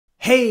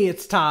Hey,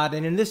 it's Todd,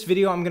 and in this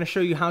video I'm going to show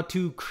you how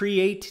to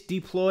create,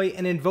 deploy,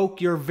 and invoke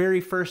your very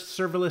first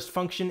serverless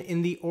function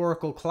in the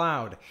Oracle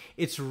Cloud.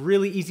 It's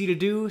really easy to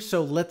do,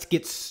 so let's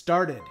get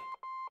started.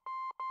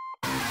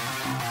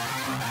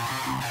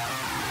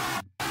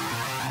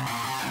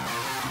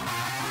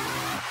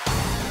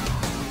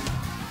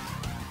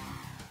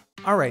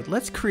 Alright,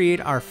 let's create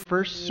our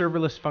first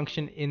serverless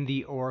function in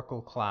the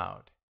Oracle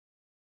Cloud.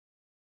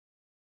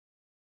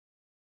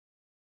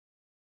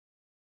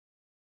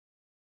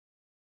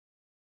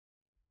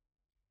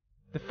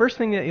 The first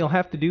thing that you'll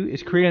have to do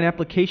is create an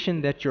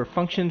application that your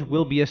functions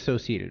will be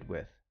associated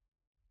with.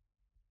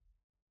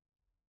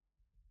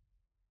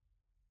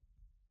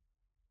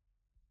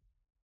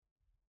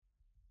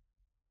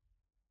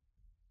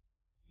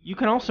 You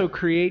can also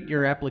create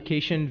your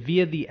application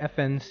via the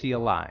FN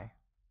CLI.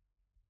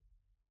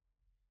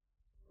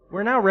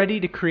 We're now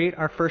ready to create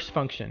our first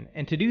function,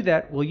 and to do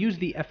that, we'll use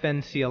the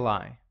FN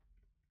CLI.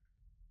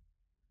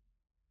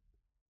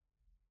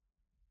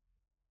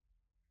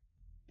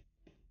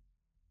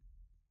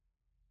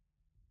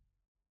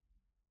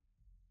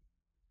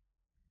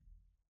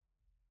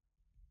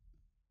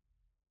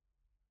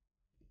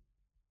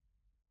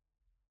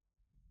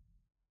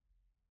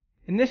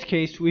 In this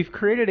case, we've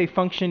created a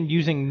function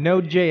using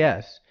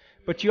Node.js,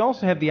 but you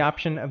also have the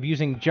option of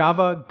using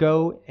Java,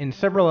 Go, and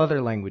several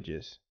other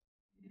languages.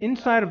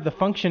 Inside of the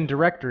function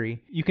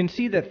directory, you can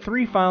see that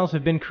 3 files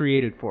have been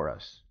created for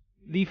us.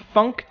 The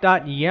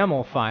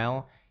func.yaml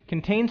file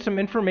contains some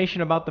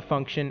information about the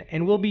function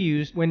and will be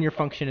used when your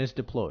function is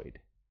deployed.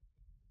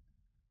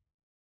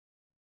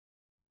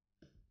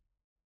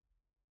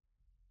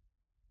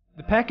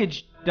 The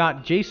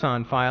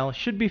package.json file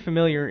should be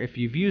familiar if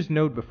you've used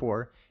Node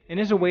before, and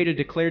is a way to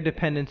declare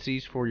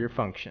dependencies for your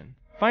function.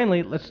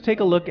 Finally, let's take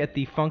a look at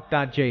the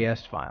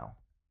func.js file.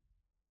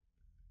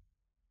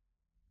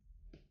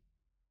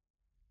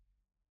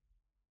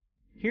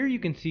 Here you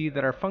can see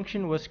that our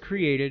function was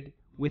created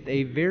with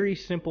a very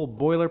simple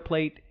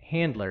boilerplate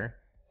handler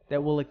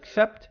that will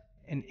accept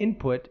an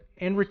input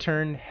and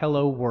return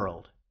hello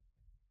world.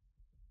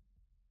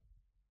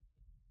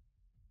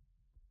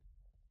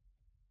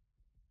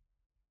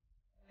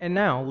 And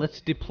now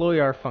let's deploy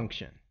our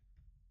function.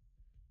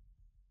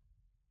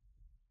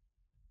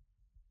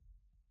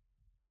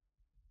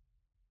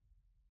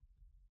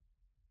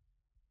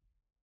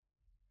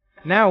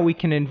 Now we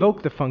can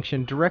invoke the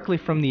function directly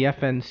from the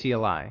FN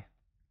CLI.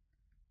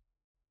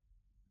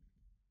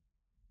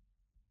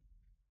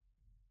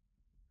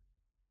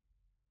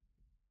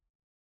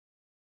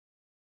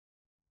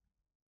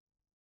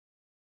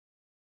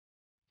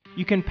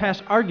 You can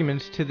pass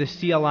arguments to the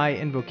CLI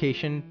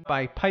invocation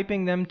by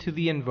piping them to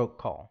the invoke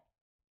call.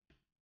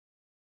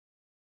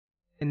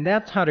 And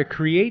that's how to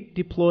create,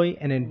 deploy,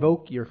 and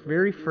invoke your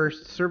very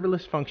first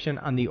serverless function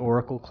on the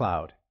Oracle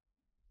Cloud.